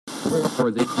Or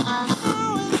they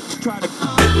try to.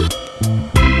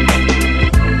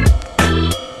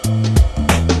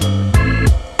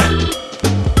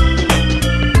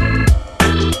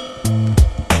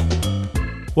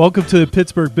 Welcome to the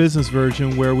Pittsburgh Business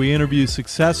Virgin, where we interview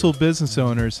successful business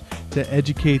owners to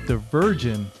educate the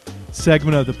virgin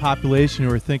segment of the population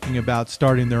who are thinking about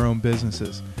starting their own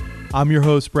businesses. I'm your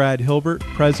host, Brad Hilbert,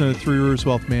 president of Three Rivers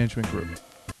Wealth Management Group.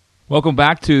 Welcome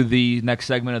back to the next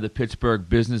segment of the Pittsburgh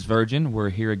Business Virgin. We're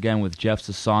here again with Jeff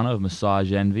Sessano of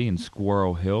Massage Envy in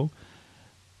Squirrel Hill.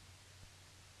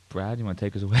 Brad, you want to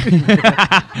take us away?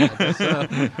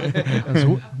 That's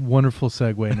a wonderful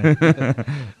segue, Nick.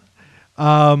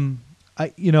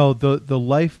 The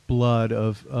lifeblood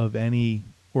of any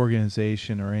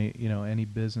organization or any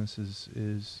business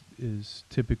is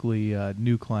typically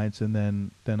new clients and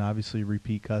then obviously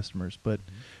repeat customers. But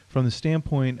from the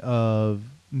standpoint of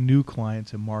new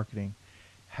clients and marketing,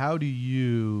 how do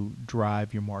you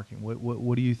drive your marketing?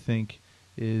 What do you think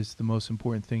is the most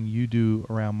important thing you do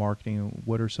around marketing?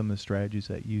 What are some of the strategies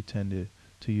that you tend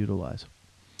to utilize?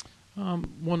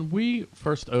 When we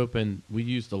first opened, we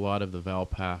used a lot of the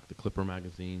Valpak, the Clipper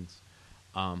magazines.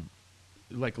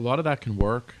 Like a lot of that can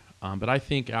work, but I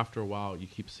think after a while you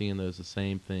keep seeing the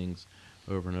same things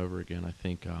over and over again. I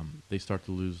think they start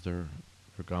to lose their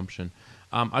gumption.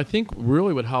 I think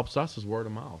really what helps us is word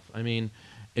of mouth. I mean,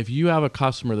 if you have a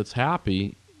customer that's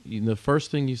happy, the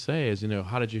first thing you say is,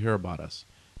 how did you hear about us?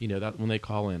 That when they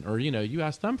call in, or you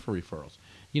ask them for referrals.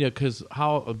 Because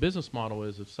how a business model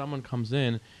is, if someone comes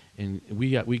in and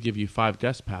we give you 5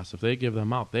 guest pass, if they give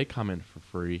them out, they come in for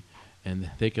free,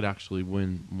 and they could actually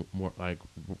win more, like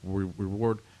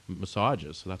reward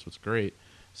massages. So that's what's great.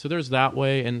 So there's that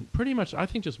way, and pretty much I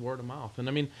think just word of mouth. And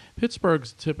I mean,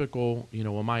 Pittsburgh's typical.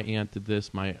 Well, my aunt did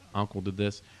this, my uncle did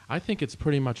this. I think it's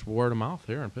pretty much word of mouth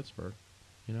here in Pittsburgh.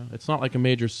 It's not like a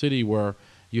major city where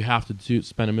you have to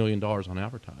spend $1 million on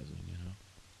advertising.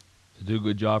 To do a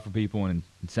good job for people and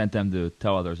incent them to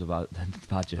tell others about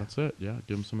you. That's it. Yeah,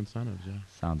 give them some incentives. Yeah,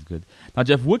 sounds good. Now,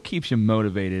 Jeff, what keeps you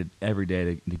motivated every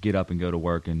day to get up and go to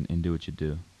work and do what you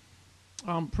do?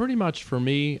 Pretty much for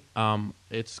me,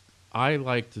 I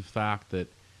like the fact that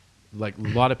like a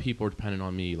lot of people are dependent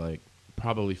on me. Like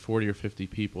probably 40 or 50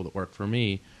 people that work for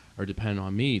me are dependent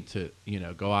on me to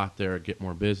go out there and get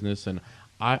more business. And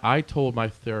I told my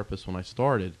therapist when I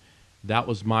started, that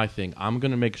was my thing. I'm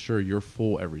going to make sure you're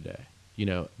full every day.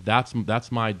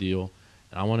 That's my deal,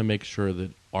 and I want to make sure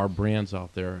that our brand's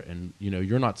out there, and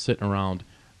you're not sitting around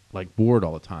like bored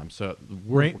all the time. So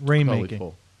we're totally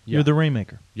full. Yeah. You're the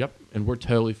rainmaker. Yep, and we're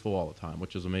totally full all the time,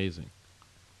 which is amazing.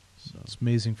 So. It's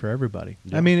amazing for everybody.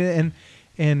 Yeah. I mean,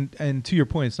 and to your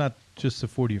point, it's not just the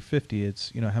 40 or 50.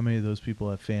 It's how many of those people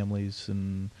have families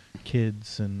and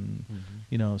kids and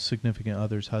significant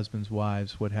others, husbands,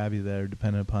 wives, what have you, that are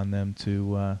dependent upon them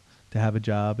to have a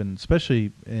job, and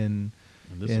especially in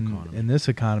this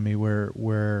economy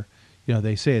where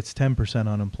they say it's 10%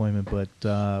 unemployment, but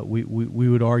we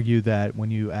would argue that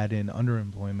when you add in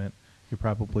underemployment, you're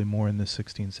probably more in the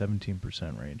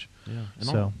 16-17% range.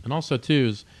 Yeah, and also too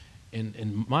is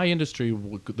in my industry,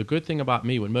 the good thing about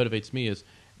me, what motivates me is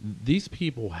these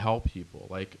people help people.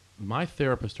 Like my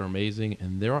therapists are amazing,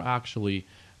 and they'll actually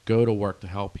go to work to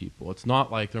help people. It's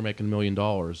not like they're making $1 million,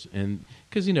 and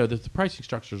because the pricing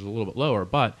structure is a little bit lower,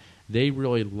 but they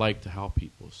really like to help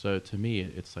people. So to me,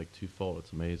 it's like twofold.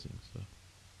 It's amazing. So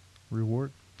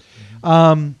reward.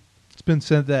 Mm-hmm. It's been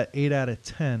said that 8 out of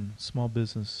 10 small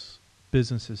businesses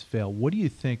fail. What do you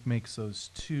think makes those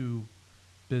 2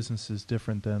 businesses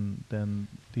different than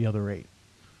the other 8?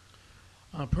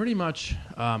 Pretty much,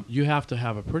 you have to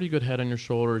have a pretty good head on your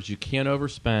shoulders. You can't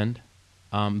overspend.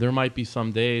 There might be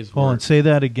some days. Hold on, say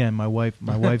that again. My wife's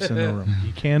in the room.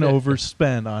 You can't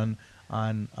overspend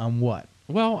on what?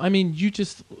 Well, I mean, you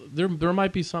just there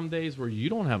might be some days where you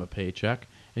don't have a paycheck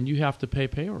and you have to pay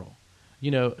payroll.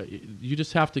 You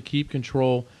just have to keep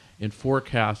control and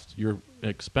forecast your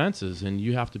expenses, and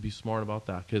you have to be smart about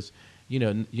that because you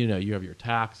have your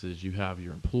taxes, you have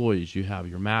your employees, you have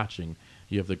your matching,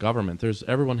 you have the government.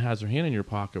 Everyone has their hand in your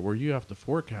pocket where you have to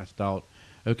forecast out.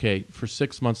 Okay, for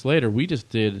 6 months later, we just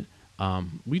did a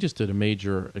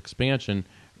major expansion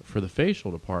for the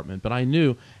facial department, but I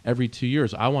knew every 2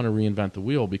 years I want to reinvent the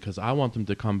wheel because I want them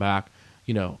to come back,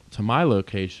 to my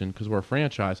location because we're a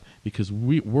franchise because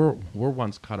we're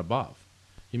once cut above.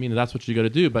 That's what you got to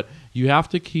do, but you have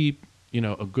to keep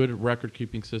a good record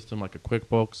keeping system like a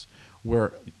QuickBooks,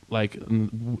 where like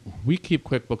we keep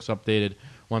QuickBooks updated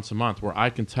once a month, where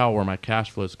I can tell where my cash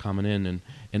flow is coming in,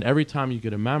 and every time you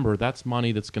get a member, that's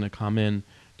money that's going to come in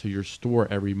to your store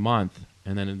every month,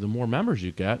 and then the more members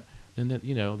you get, then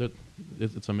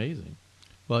it's amazing.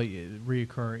 Well,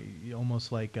 reoccurring,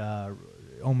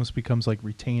 almost becomes like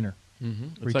retainer.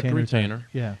 Mm-hmm. It's like a retainer.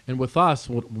 Yeah. And with us,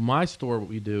 my store, what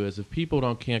we do is if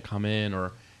people can't come in,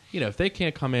 or if they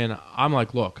can't come in, I'm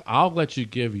like, look, I'll let you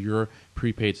give your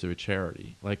prepaids to a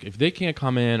charity. Like if they can't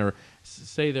come in, or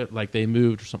say that like they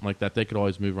moved or something like that, they could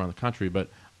always move around the country. But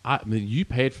I mean, you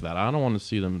paid for that. I don't want to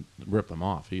see them rip them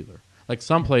off either. Like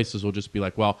some places will just be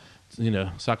like, well,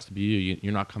 sucks to be you.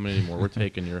 You're not coming anymore. We're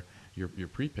taking your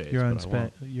prepaids. Your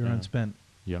unspent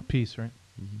piece, right?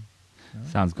 Mm-hmm.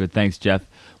 Sounds good. Thanks, Jeff.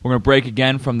 We're going to break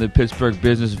again from the Pittsburgh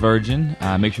Business Virgin.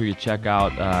 Make sure you check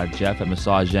out Jeff at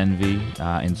Massage Envy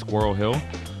in Squirrel Hill.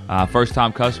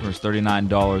 First-time customers,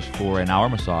 $39 for an hour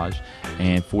massage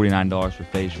and $49 for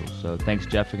facials. So thanks,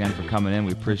 Jeff, again for coming in.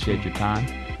 We appreciate your time.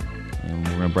 And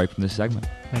we're going to break from this segment.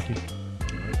 Thank you.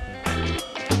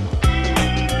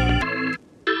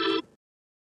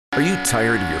 Are you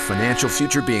tired of your financial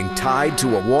future being tied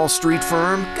to a Wall Street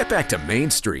firm? Get back to Main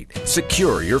Street.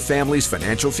 Secure your family's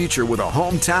financial future with a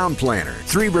hometown planner.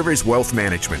 Three Rivers Wealth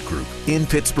Management Group. In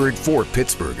Pittsburgh for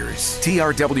Pittsburghers.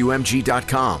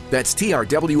 TRWMG.com. That's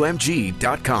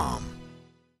TRWMG.com.